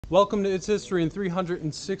Welcome to It's History in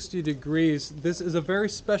 360 Degrees. This is a very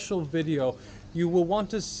special video. You will want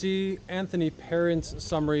to see Anthony Perrin's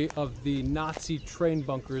summary of the Nazi train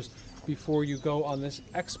bunkers before you go on this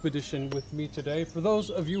expedition with me today. For those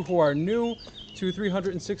of you who are new to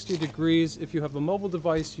 360 Degrees, if you have a mobile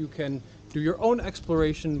device, you can do your own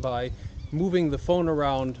exploration by moving the phone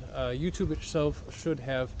around. YouTube itself should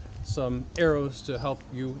have some arrows to help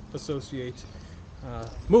you associate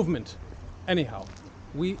movement. Anyhow,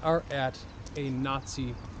 we are at a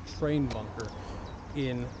Nazi train bunker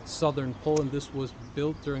in southern Poland. This was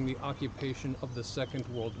built during the occupation of the Second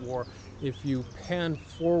World War. If you pan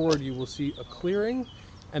forward, you will see a clearing,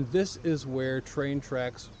 and this is where train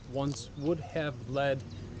tracks once would have led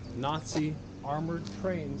Nazi armored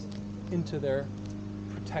trains into their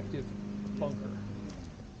protective bunker.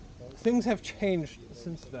 Things have changed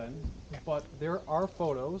since then, but there are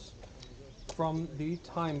photos from the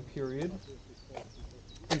time period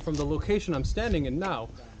and from the location I'm standing in now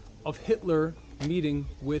of Hitler meeting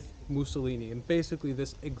with Mussolini in basically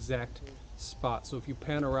this exact spot. So if you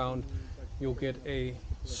pan around, you'll get a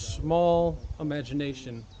small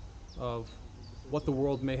imagination of what the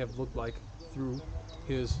world may have looked like through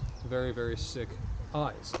his very, very sick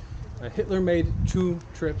eyes. Hitler made 2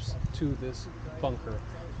 trips to this bunker,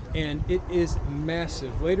 and it is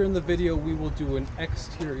massive. Later in the video, we will do an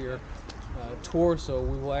exterior tour, so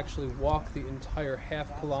we will actually walk the entire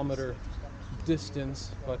half-kilometer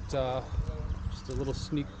distance, but just a little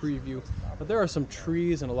sneak preview. But there are some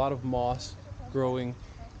trees and a lot of moss growing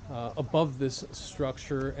above this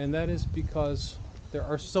structure, and that is because there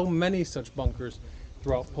are so many such bunkers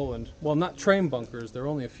throughout Poland. Well, not train bunkers, there are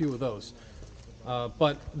only a few of those,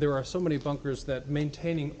 but there are so many bunkers that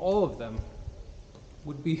maintaining all of them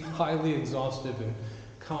would be highly exhaustive and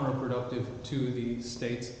counterproductive to the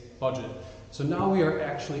state's budget. So now we are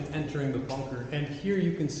actually entering the bunker, and here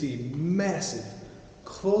you can see massive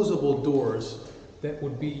closable doors that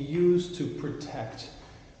would be used to protect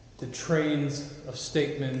the trains of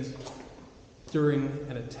statesmen during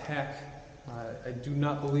an attack. I do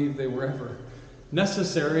not believe they were ever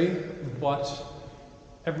necessary, but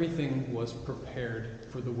everything was prepared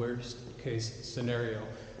for the worst case scenario.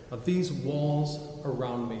 Now, these walls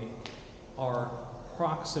around me are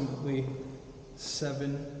approximately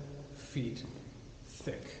 7 feet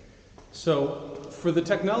thick. So for the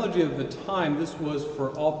technology of the time, this was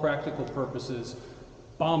for all practical purposes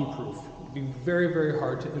bomb-proof. It would be very, very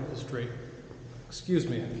hard to infiltrate. Excuse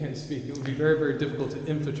me, I can't speak. It would be very, very difficult to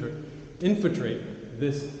infiltrate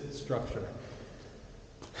this structure.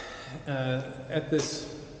 At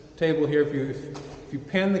this table here, if you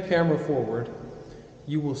pan the camera forward,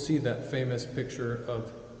 you will see that famous picture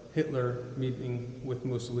of Hitler meeting with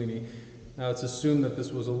Mussolini. Now, it's assumed that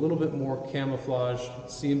this was a little bit more camouflaged. It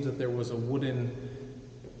seems that there was a wooden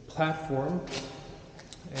platform,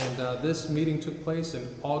 and this meeting took place in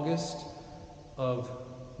August of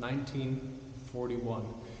 1941.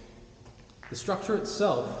 The structure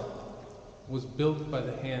itself was built by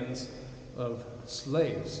the hands of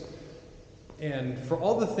slaves, and for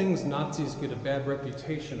all the things Nazis get a bad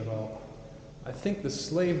reputation about, I think the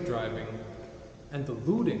slave driving and the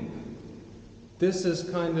looting, this is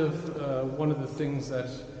kind of one of the things that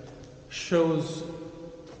shows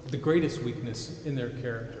the greatest weakness in their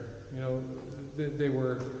character. You know, they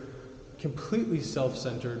were completely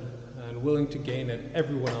self-centered and willing to gain at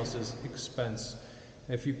everyone else's expense.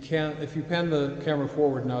 If you pan the camera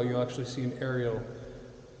forward now, you'll actually see an aerial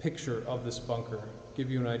picture of this bunker, give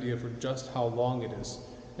you an idea for just how long it is.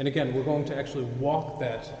 And again, we're going to actually walk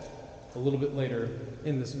that a little bit later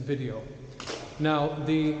in this video. Now,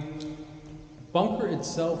 the bunker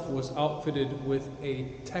itself was outfitted with a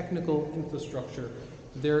technical infrastructure.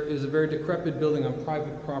 There is a very decrepit building on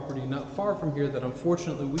private property not far from here that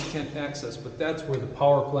unfortunately we can't access, but that's where the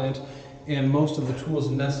power plant and most of the tools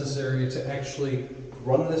necessary to actually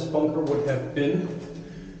run this bunker would have been.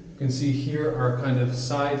 You can see here are kind of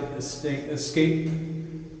side escape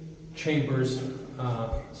chambers.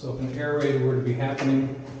 So if an air raid were to be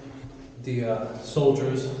happening, the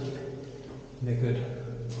soldiers, they could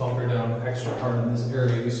bunker down extra hard in this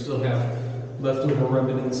area. We still have leftover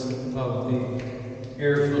remnants of the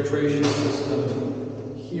air filtration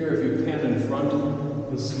system. Here, if you pan in front,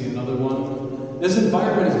 you'll see another one. This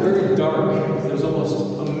environment is very dark. There's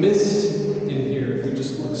almost a mist in here. If you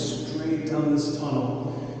just look straight down this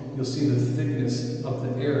tunnel, you'll see the thickness of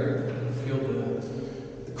the air. Feel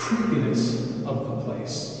the creepiness of the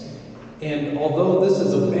place. And although this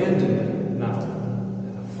is abandoned now,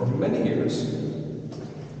 for many years,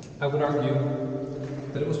 I would argue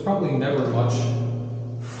that it was probably never much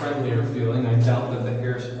friendlier feeling. I doubt that the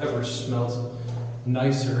air ever smelled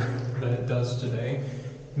nicer than it does today.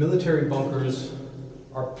 Military bunkers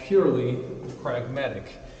are purely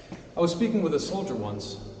pragmatic. I was speaking with a soldier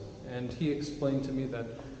once, and he explained to me that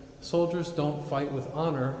soldiers don't fight with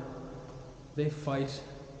honor, they fight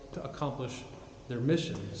to accomplish their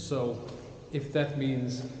mission. So if that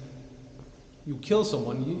means you kill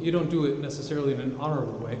someone, you don't do it necessarily in an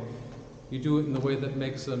honorable way. You do it in the way that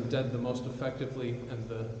makes them dead the most effectively and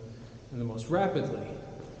the most rapidly.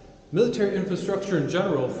 Military infrastructure in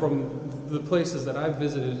general, from the places that I've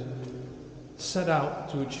visited, set out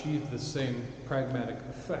to achieve the same pragmatic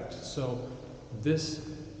effect. So this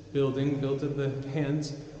building, built at the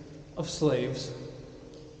hands of slaves,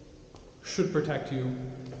 should protect you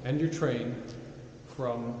and your train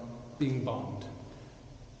from being bombed.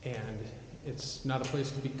 And it's not a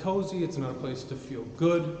place to be cozy, it's not a place to feel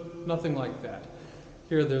good, nothing like that.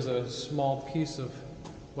 Here there's a small piece of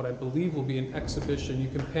what I believe will be an exhibition. You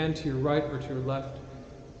can pan to your right or to your left,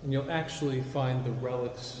 and you'll actually find the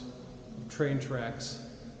relics of train tracks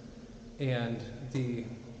and the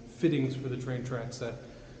fittings for the train tracks that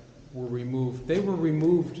were removed. They were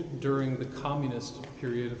removed during the communist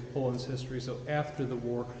period of Poland's history, so after the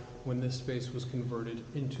war, when this space was converted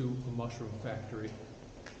into a mushroom factory.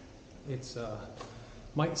 It's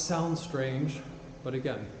might sound strange, but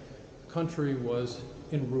again, the country was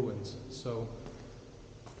in ruins, so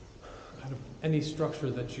kind of any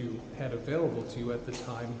structure that you had available to you at the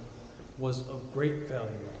time was of great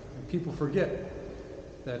value. And people forget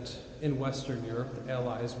that in Western Europe, the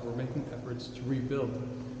Allies were making efforts to rebuild.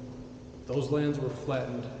 Those lands were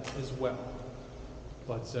flattened as well.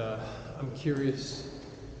 But I'm curious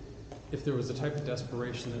if there was a type of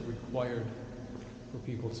desperation that required for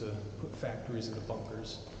people to put factories into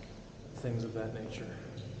bunkers, things of that nature.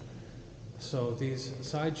 So these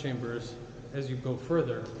side chambers, as you go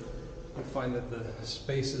further, you find that the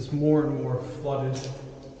space is more and more flooded,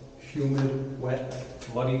 humid, wet,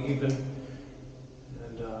 muddy even,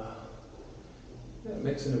 and it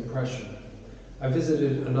makes an impression. I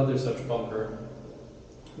visited another such bunker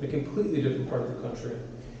in a completely different part of the country,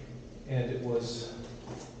 and it was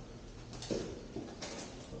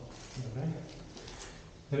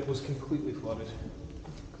completely flooded.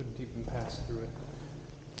 Couldn't even pass through it.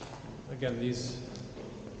 Again, these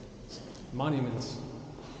monuments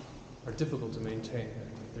are difficult to maintain.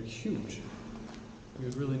 They're huge. You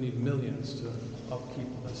would really need millions to upkeep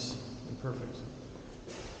this in perfect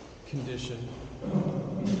condition.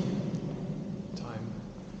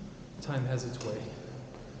 Time has its way,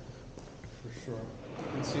 for sure.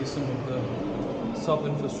 You can see some of the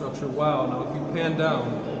sub-infrastructure. Wow, now if you pan down,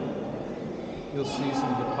 you'll see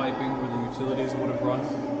some of the piping where the utilities would have run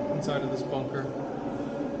inside of this bunker.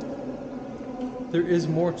 There is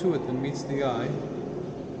more to it than meets the eye.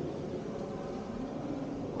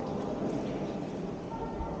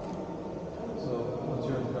 So, what's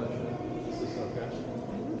your impression? Is this okay?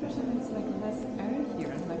 My impression is like less air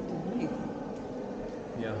here, I'd like to breathe.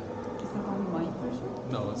 Yeah. Is that only my impression?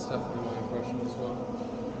 No, it's definitely my impression as well.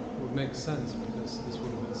 It would make sense because this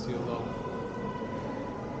would have been sealed up.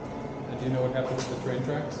 And do you know what happened with the train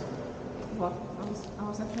tracks? What? I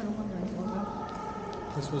was actually wondering about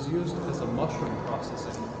that. This was used as a mushroom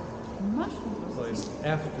processing Mushroom place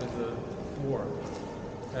after the war.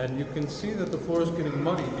 And you can see that the floor is getting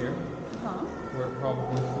muddy here, Huh? where it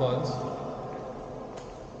probably floods.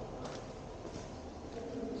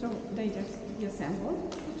 So they just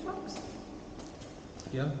reassembled the trucks?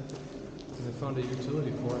 Yeah, and they found a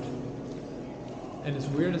utility for it. And as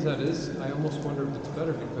weird as that is, I almost wonder if it's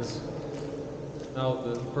better because now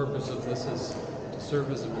the purpose of this is to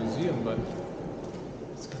serve as a museum, but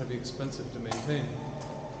it's going to be expensive to maintain.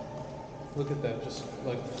 Look at that, just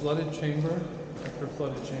like flooded chamber after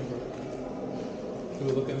flooded chamber. Should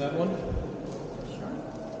we look at that one? Sure.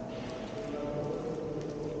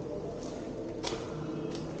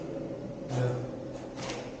 Yeah.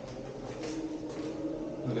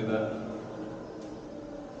 Look at that.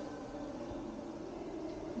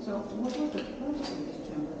 So what was the purpose of these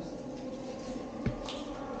chambers?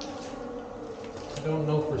 I don't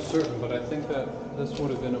know for certain, but I think that this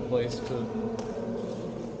would have been a place to,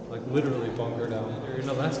 like, literally bunker down. You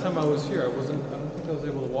know, last time I was here, I don't think I was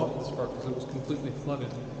able to walk this far because it was completely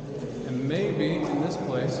flooded. And maybe in this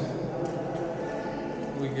place,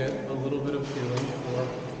 we get a little bit of feeling for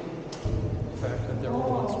the fact that there were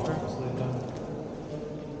once tracks laid down.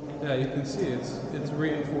 Yeah, you can see it's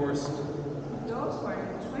reinforced. Those were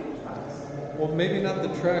train tracks. Well, maybe not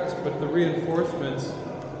the tracks, but the reinforcements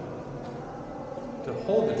to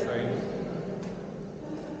hold the train.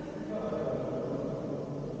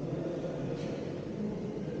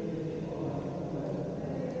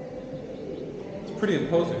 It's pretty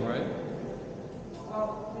imposing, right?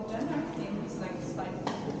 Well, the general theme is like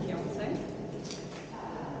slightly spooky, I would say.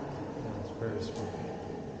 Yeah, it's very spooky.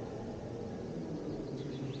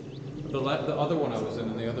 The other one I was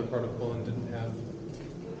in the other part of Poland didn't have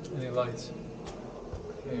any lights.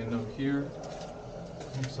 Okay, and now here,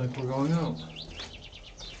 looks like we're going out.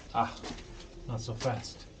 Ah, not so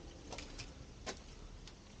fast.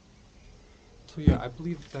 So yeah, I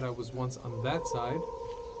believe that I was once on that side,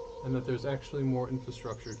 and that there's actually more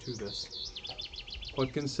infrastructure to this.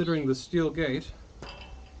 But considering the steel gate, it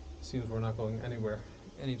seems we're not going anywhere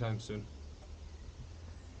anytime soon.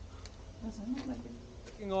 Doesn't look like it.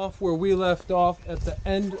 Kicking off where we left off at the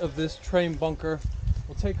end of this train bunker,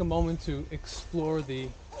 we'll take a moment to explore the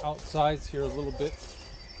outsides here a little bit.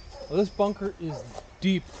 Well, this bunker is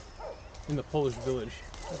deep in the Polish village.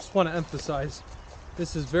 I just want to emphasize,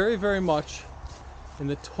 this is very, very much in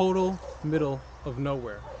the total middle of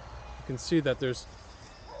nowhere. You can see that there's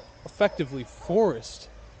effectively forest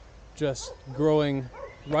just growing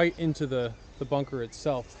right into the bunker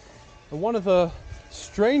itself. And one of the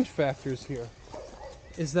strange factors here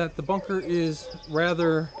is that the bunker is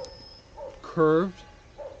rather curved.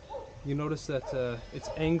 You notice that it's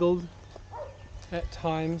angled at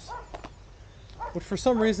times, which for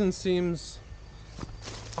some reason seems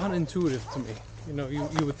unintuitive to me. You know,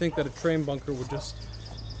 you would think that a train bunker would just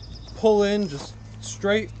pull in, just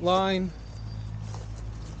straight line.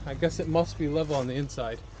 I guess it must be level on the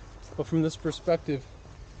inside. But from this perspective,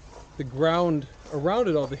 the ground around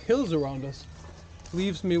it, all the hills around us,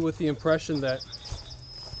 leaves me with the impression that,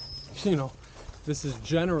 you know, this is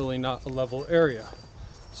generally not a level area.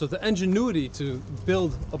 So the ingenuity to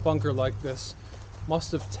build a bunker like this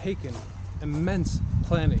must have taken immense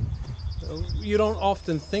planning. You don't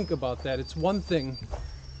often think about that. It's one thing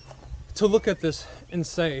to look at this and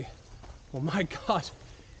say, well, my God,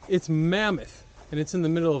 it's mammoth and it's in the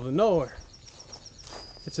middle of nowhere.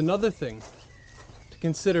 It's another thing to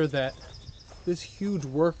consider that this huge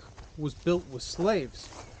work was built with slaves.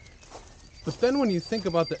 But then when you think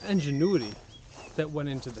about the ingenuity that went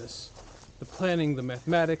into this, the planning, the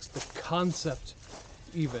mathematics, the concept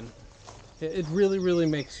even, it really, really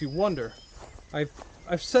makes you wonder.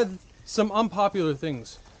 I've said some unpopular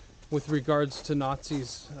things with regards to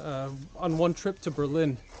Nazis. On one trip to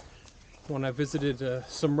Berlin, when I visited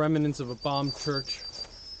some remnants of a bombed church,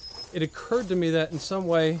 it occurred to me that in some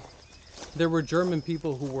way there were German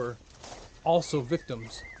people who were also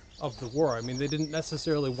victims of the war. I mean, they didn't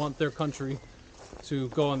necessarily want their country to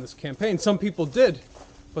go on this campaign. Some people did,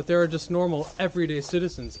 but there are just normal, everyday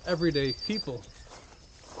citizens, everyday people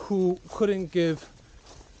who couldn't give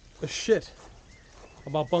a shit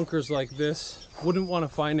about bunkers like this, wouldn't want to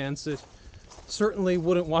finance it, certainly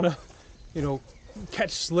wouldn't want to, you know,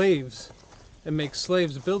 catch slaves and make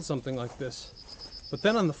slaves build something like this. But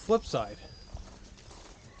then on the flip side,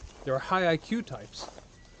 there are high IQ types,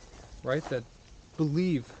 right, that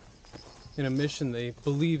believe in a mission, they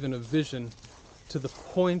believe in a vision to the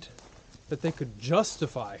point that they could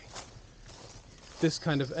justify this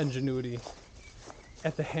kind of ingenuity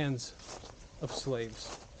at the hands of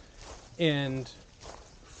slaves. And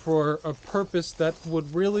for a purpose that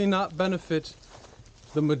would really not benefit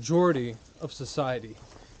the majority of society.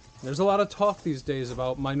 There's a lot of talk these days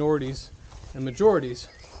about minorities and majorities.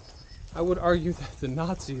 I would argue that the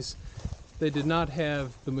Nazis, they did not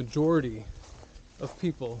have the majority of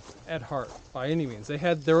people at heart by any means. They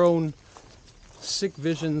had their own sick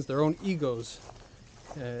visions, their own egos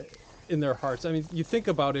in their hearts. I mean, you think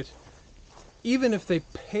about it, even if they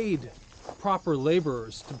paid proper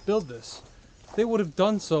laborers to build this, they would have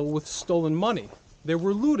done so with stolen money. They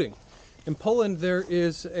were looting. In Poland, there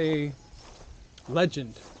is a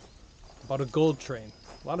legend about a gold train.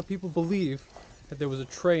 A lot of people believe that there was a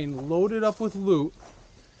train loaded up with loot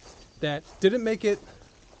that didn't make it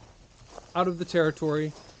out of the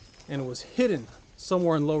territory and was hidden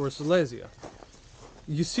somewhere in Lower Silesia.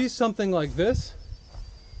 You see something like this,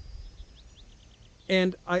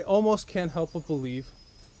 and I almost can't help but believe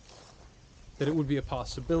that it would be a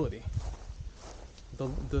possibility.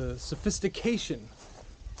 The sophistication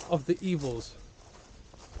of the evils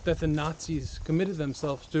that the Nazis committed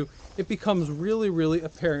themselves to, it becomes really, really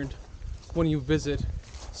apparent when you visit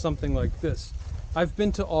something like this. I've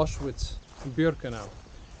been to Auschwitz and Birkenau,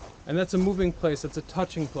 and that's a moving place, that's a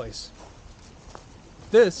touching place.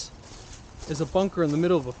 This is a bunker in the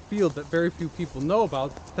middle of a field that very few people know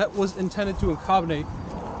about that was intended to accommodate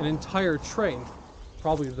an entire train.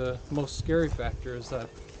 Probably the most scary factor is that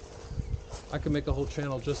I could make a whole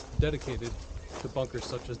channel just dedicated to bunkers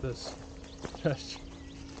such as this.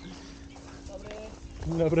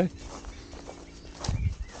 Dobre.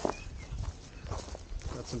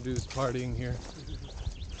 some dudes partying here.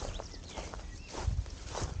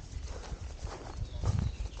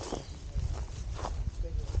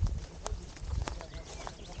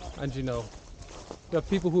 And you know, you have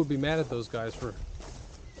people who would be mad at those guys for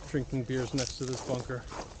drinking beers next to this bunker.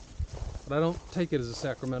 But I don't take it as a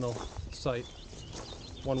sacramental sight,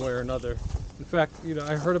 one way or another. In fact, you know,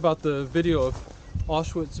 I heard about the video of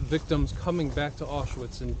Auschwitz victims coming back to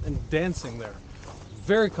Auschwitz and dancing there.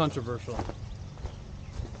 Very controversial.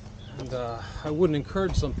 And I wouldn't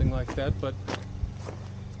encourage something like that, but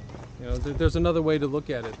you know, there's another way to look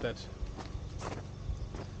at it, that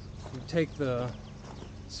you take the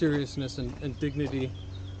seriousness and dignity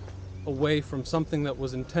away from something that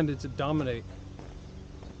was intended to dominate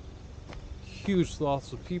huge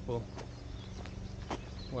swaths of people.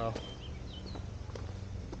 Well,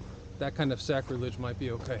 that kind of sacrilege might be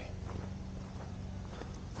okay.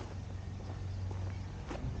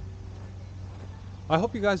 I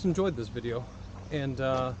hope you guys enjoyed this video, and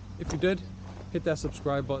if you did, hit that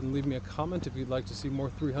subscribe button, leave me a comment if you'd like to see more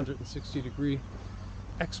 360-degree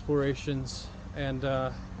explorations, and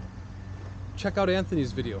check out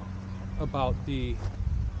Anthony's video about the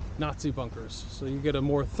Nazi bunkers so you get a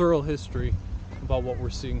more thorough history about what we're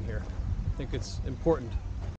seeing here. I think it's important.